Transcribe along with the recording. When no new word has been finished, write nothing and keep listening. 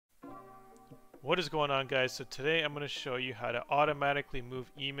What is going on, guys? So today I'm going to show you how to automatically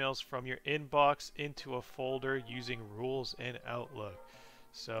move emails from your inbox into a folder using rules in Outlook.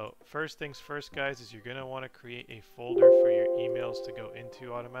 So first things first, guys, is you're going to want to create a folder for your emails to go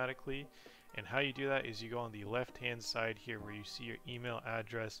into automatically. And how you do that is you go on the left hand side here where you see your email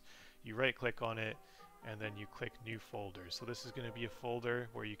address, you right click on it, and then you click new folder. So this is going to be a folder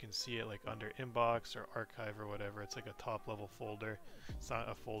where you can see it like under inbox or archive or whatever. It's like a top level folder. It's not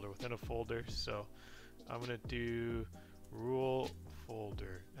a folder within a folder. So I'm going to do rule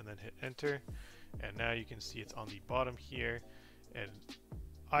folder and then hit enter. And now you can see it's on the bottom here. And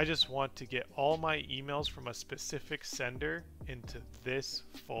I just want to get all my emails from a specific sender into this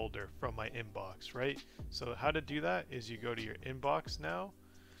folder from my inbox, right? So how to do that is you go to your inbox now.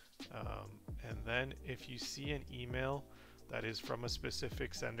 And then if you see an email that is from a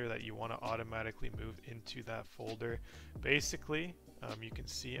specific sender that you want to automatically move into that folder, basically you can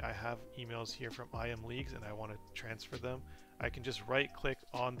see I have emails here from IM Leagues and I want to transfer them. I can just right click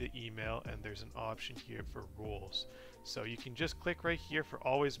on the email and there's an option here for rules. So you can just click right here for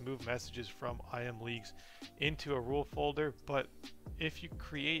always move messages from IM Leagues into a rule folder, but if you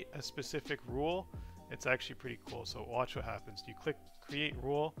create a specific rule, it's actually pretty cool. So watch what happens. You click create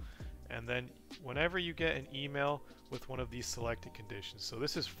rule, and then whenever you get an email with one of these selected conditions, so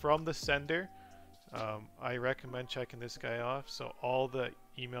this is from the sender, I recommend checking this guy off. So all the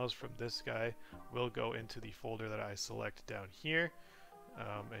emails from this guy will go into the folder that I select down here,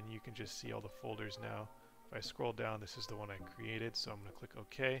 and you can just see all the folders now. If I scroll down, this is the one I created, so I'm going to click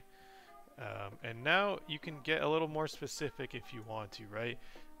OK. And now you can get a little more specific if you want to, right?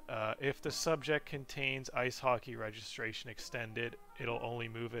 If the subject contains ice hockey registration extended, it'll only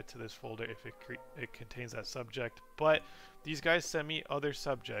move it to this folder if it contains that subject. But these guys send me other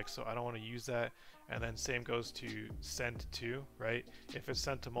subjects, so I don't want to use that. And then same goes to send to, right? If it's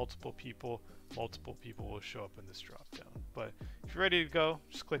sent to multiple people will show up in this drop down. But if you're ready to go,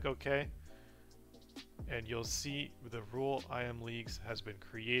 just click OK. And you'll see the rule IM Leagues has been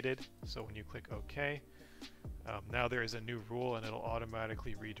created. So when you click OK, now there is a new rule and it'll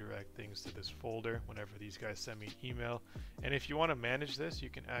automatically redirect things to this folder whenever these guys send me an email. And if you want to manage this, you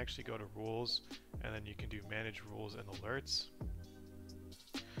can actually go to rules and then you can do manage rules and alerts.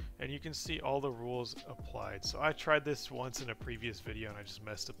 And you can see all the rules applied. So I tried this once in a previous video and I just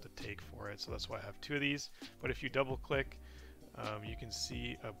messed up the take for it. So that's why I have two of these. But if you double click, you can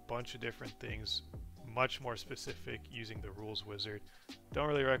see a bunch of different things, much more specific using the rules wizard. Don't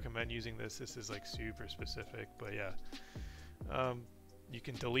really recommend using this. This is like super specific, but yeah. You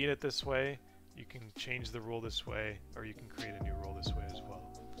can delete it this way, you can change the rule this way, or you can create a new rule this way as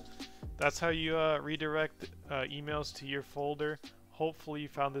well. That's how you redirect emails to your folder. Hopefully you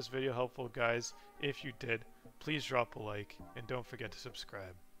found this video helpful, guys. If you did, please drop a like and don't forget to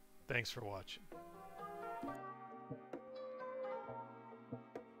subscribe. Thanks for watching.